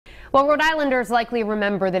Well, Rhode Islanders likely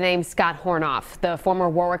remember the name Scott Hornoff. The former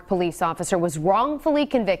Warwick police officer was wrongfully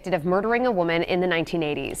convicted of murdering a woman in the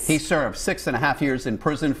 1980s. He served 6.5 years in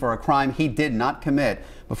prison for a crime he did not commit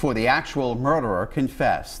before the actual murderer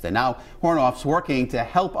confessed. And now Hornoff's working to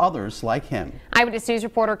help others like him. Eyewitness News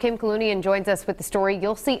reporter Kim Kalunian joins us with the story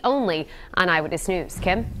you'll see only on Eyewitness News.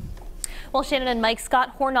 Kim? Well, Shannon and Mike,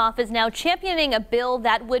 Scott Hornoff is now championing a bill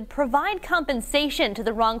that would provide compensation to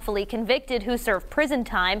the wrongfully convicted who serve prison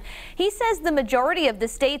time. He says the majority of the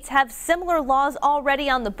states have similar laws already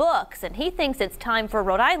on the books, and he thinks it's time for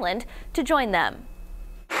Rhode Island to join them.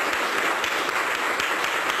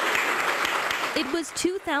 It was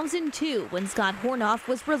 2002 when Scott Hornoff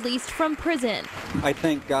was released from prison. I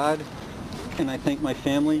thank God, and I thank my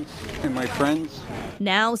family and my friends.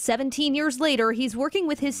 Now, 17 years later, he's working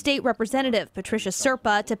with his state representative, Patricia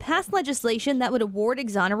Serpa, to pass legislation that would award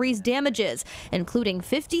exonorees damages, including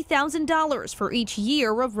 $50,000 for each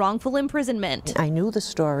year of wrongful imprisonment. I knew the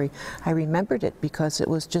story. I remembered it because it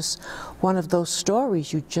was just one of those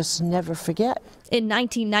stories you just never forget. In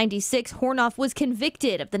 1996, Hornoff was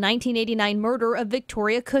convicted of the 1989 murder of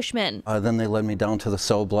Victoria Cushman. Then they led me down to the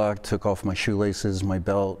cell block, took off my shoelaces, my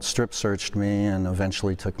belt, strip searched me, and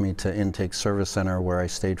eventually took me to Intake Service Center, where I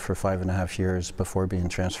stayed for 5.5 years before being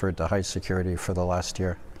transferred to high security for the last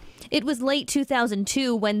year. It was late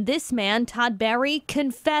 2002 when this man, Todd Barry,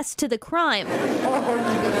 confessed to the crime.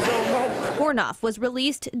 Hornoff was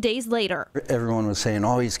released days later. Everyone was saying,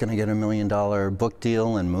 oh, he's going to get $1 million book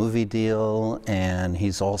deal and movie deal, and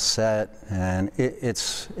he's all set. And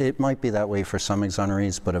it might be that way for some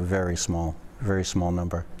exonerees, but a very small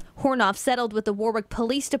number. Hornoff settled with the Warwick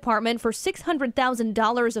Police Department for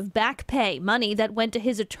 $600,000 of back pay, money that went to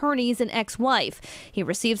his attorneys and ex-wife. He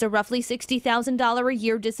receives a roughly $60,000 a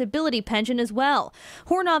year disability pension as well.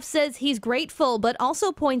 Hornoff says he's grateful, but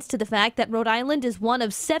also points to the fact that Rhode Island is one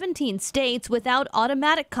of 17 states without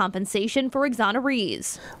automatic compensation for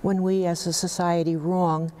exonerees. When we as a society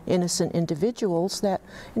wrong innocent individuals, that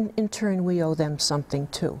in turn we owe them something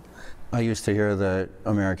too. I used to hear that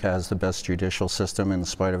America has the best judicial system in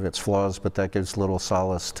spite of its flaws, but that gives little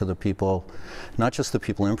solace to the people, not just the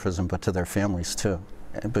people in prison, but to their families too,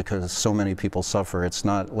 because so many people suffer. It's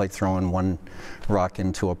not like throwing one rock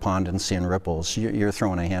into a pond and seeing ripples. You're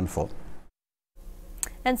throwing a handful.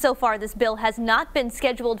 And so far, this bill has not been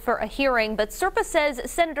scheduled for a hearing, but Serpa says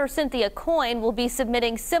Senator Cynthia Coyne will be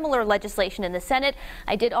submitting similar legislation in the Senate.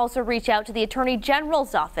 I did also reach out to the Attorney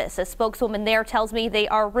General's office. A spokeswoman there tells me they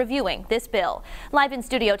are reviewing this bill. Live in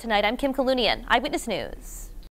studio tonight, I'm Kim Kalunian, Eyewitness News.